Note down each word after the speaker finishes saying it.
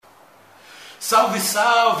Salve,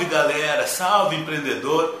 salve galera, salve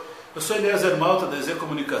empreendedor. Eu sou Eliezer Malta da EZ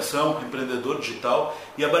Comunicação, empreendedor digital,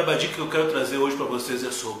 e a barbadica que eu quero trazer hoje para vocês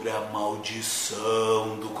é sobre a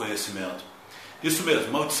maldição do conhecimento. Isso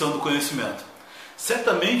mesmo, maldição do conhecimento.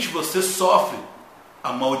 Certamente você sofre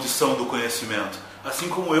a maldição do conhecimento, assim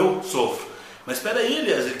como eu sofro. Mas espera aí,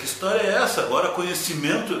 Eliezer, que história é essa? Agora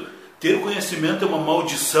ter conhecimento é uma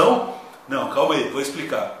maldição? Não, calma aí, vou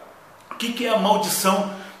explicar. O que é a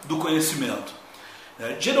maldição do conhecimento?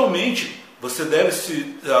 Geralmente, você deve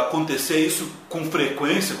acontecer isso com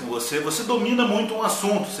frequência com você. Você domina muito um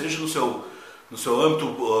assunto, seja no seu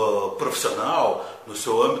âmbito profissional, no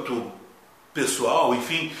seu âmbito pessoal,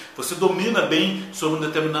 enfim, você domina bem sobre um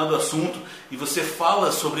determinado assunto e você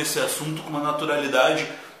fala sobre esse assunto com uma naturalidade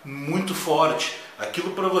muito forte.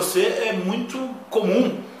 Aquilo para você é muito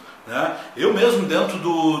comum. Né? Eu mesmo dentro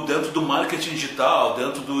do marketing digital,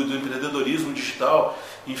 dentro do empreendedorismo digital,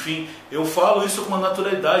 enfim, eu falo isso com uma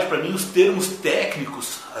naturalidade. Para mim os termos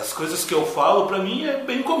técnicos, as coisas que eu falo, para mim é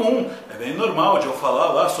bem comum, é bem normal de eu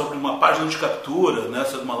falar lá sobre uma página de captura, né,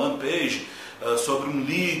 sobre uma landing page, sobre um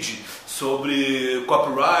lead, sobre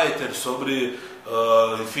copywriter, sobre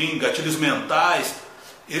enfim, gatilhos mentais.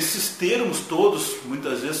 Esses termos todos,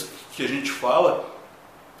 muitas vezes que a gente fala,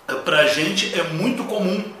 para a gente é muito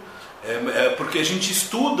comum. Porque a gente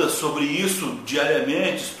estuda sobre isso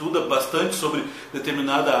diariamente, estuda bastante sobre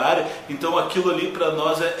determinada área, então aquilo ali para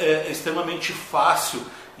nós é extremamente fácil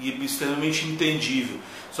e extremamente entendível.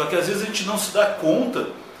 Só que às vezes a gente não se dá conta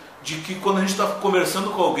de que quando a gente está conversando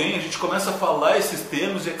com alguém, a gente começa a falar esses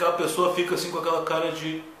termos e aquela pessoa fica assim com aquela cara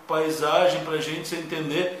de paisagem para a gente sem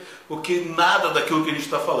entender nada daquilo que a gente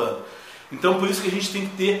está falando. Então por isso que a gente tem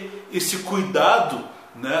que ter esse cuidado,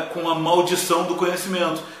 né, com a maldição do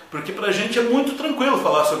conhecimento, porque para a gente é muito tranquilo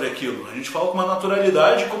falar sobre aquilo, a gente fala com uma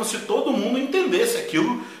naturalidade como se todo mundo entendesse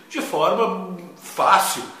aquilo de forma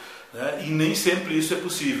fácil, né, e nem sempre isso é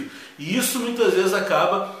possível, e isso muitas vezes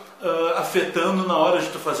acaba afetando na hora de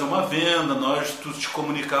tu fazer uma venda, na hora de tu te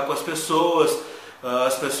comunicar com as pessoas.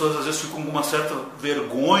 As pessoas às vezes ficam com uma certa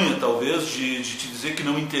vergonha, talvez, de te dizer que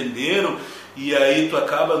não entenderam, e aí tu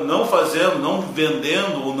acaba não fazendo, não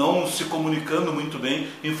vendendo ou não se comunicando muito bem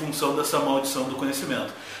em função dessa maldição do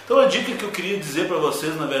conhecimento. Então a dica que eu queria dizer para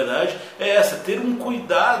vocês, na verdade, é essa: ter um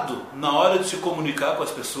cuidado na hora de se comunicar com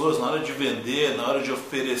as pessoas, na hora de vender, na hora de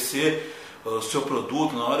oferecer o seu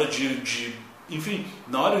produto, na hora enfim,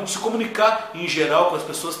 na hora de se comunicar em geral com as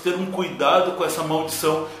pessoas, ter um cuidado com essa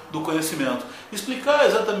maldição do conhecimento. Explicar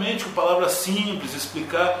exatamente com palavras simples,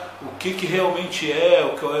 explicar o que realmente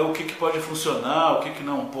o que pode funcionar, o que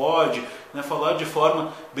não pode, né? Falar de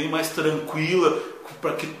forma bem mais tranquila,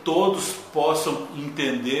 para que todos possam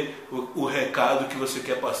entender o recado que você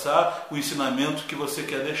quer passar, o ensinamento que você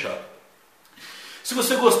quer deixar. Se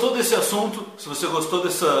você gostou desse assunto, se você gostou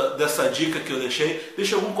dessa dica que eu deixei,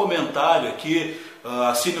 deixe algum comentário aqui,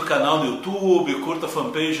 assine o canal no YouTube, curta a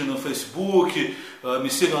fanpage no Facebook, me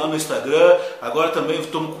siga lá no Instagram. Agora também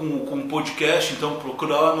estou com um podcast, então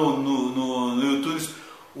procura lá no YouTube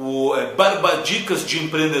Barbadicas de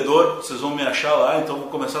Empreendedor, vocês vão me achar lá. Então vou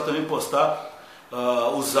começar também a postar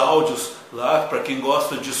os áudios lá, para quem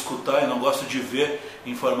gosta de escutar e não gosta de ver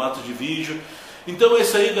em formato de vídeo. Então é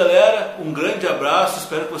isso aí, galera, um grande abraço,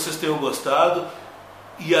 espero que vocês tenham gostado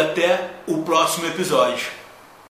e até o próximo episódio.